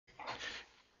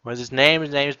What's his name?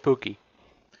 His name is Pookie.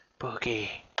 Pookie.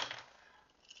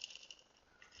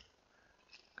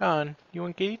 Come on, you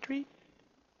want kitty treat?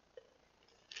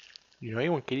 You know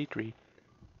you want kitty treat.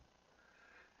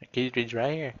 The kitty treat's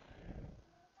right here.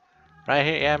 Right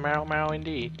here, yeah, meow meow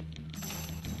indeed.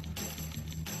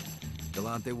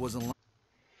 Galante wasn't lying.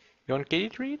 You want kitty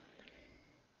treat?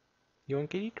 You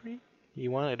want kitty treat? You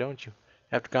want it, don't you?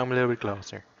 You have to come a little bit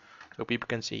closer so people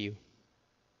can see you.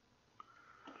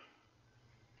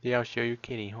 Yeah, I'll show you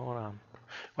kitty. Hold on.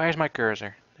 Where's my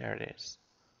cursor? There it is.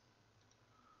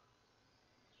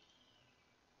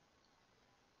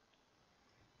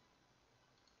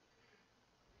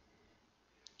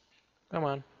 Come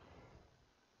on.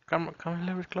 Come a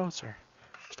little bit closer.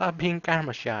 Stop being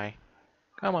camera shy.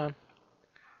 Come on.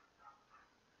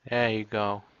 There you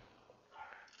go.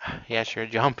 Yeah, sure.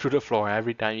 Jump through the floor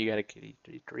every time you get a kitty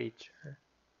treat. Sure.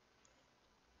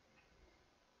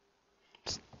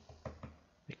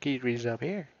 The kitty treat is up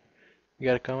here. You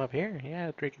gotta come up here. Yeah,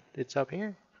 the trick, it's up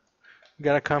here. You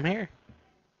gotta come here.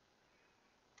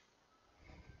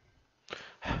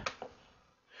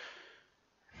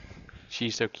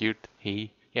 She's so cute.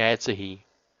 He. Yeah, it's a he.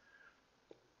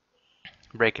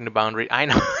 Breaking the boundary. I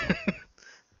know.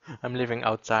 I'm living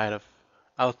outside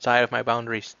of my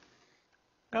boundaries.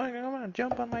 Come on,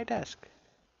 jump on my desk.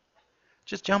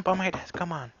 Just jump on my desk.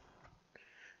 Come on.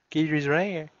 Kitty's right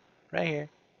here. Right here.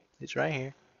 It's right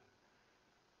here.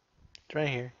 It's right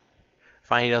here.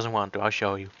 Fine, he doesn't want to. I'll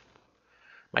show you.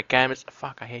 My cam is.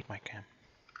 Fuck, I hate my cam.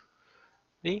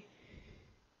 See?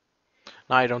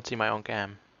 Now I don't see my own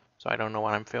cam, so I don't know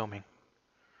what I'm filming.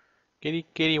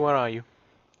 Kitty, where are you?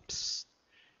 Psst.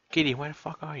 Kitty, where the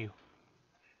fuck are you?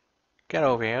 Get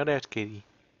over here. There's Kitty.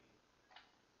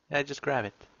 Yeah, just grab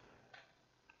it.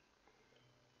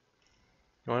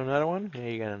 You want another one? Yeah,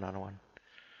 you get another one.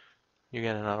 You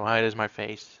get another one. How is my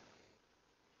face?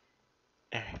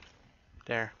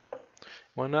 There.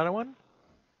 Want another one?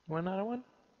 Want another one?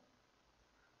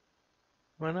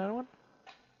 Want another one?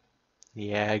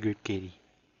 Yeah, good kitty.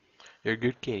 You're a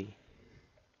good kitty.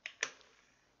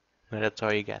 No, that's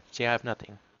all you get. See, I have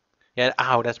nothing. Yeah,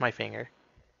 ow, that's my finger.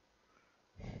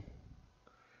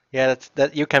 Yeah,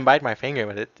 that. You can bite my finger,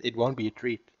 but it won't be a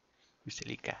treat. You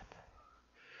silly cat.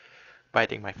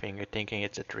 Biting my finger, thinking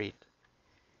it's a treat.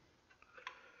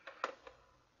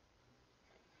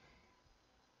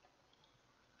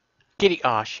 Kitty,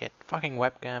 oh shit, fucking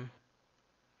webcam.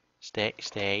 Stay.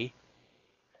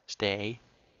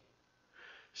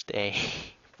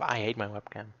 I hate my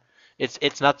webcam.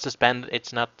 It's not suspended.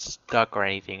 It's not stuck or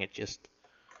anything. It's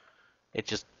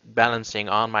just balancing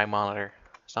on my monitor.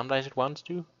 Sometimes it wants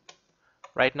to.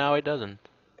 Right now it doesn't.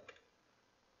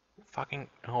 Fucking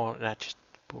oh, that's just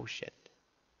bullshit.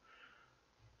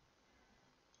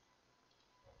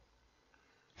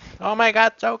 Oh my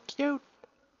god, so cute.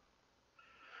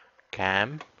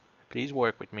 Cam, please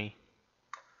work with me.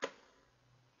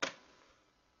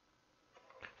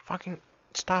 Fucking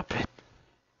stop it.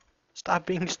 Stop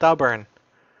being stubborn.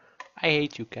 I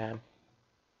hate you, Cam.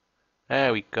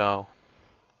 There we go.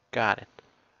 Got it.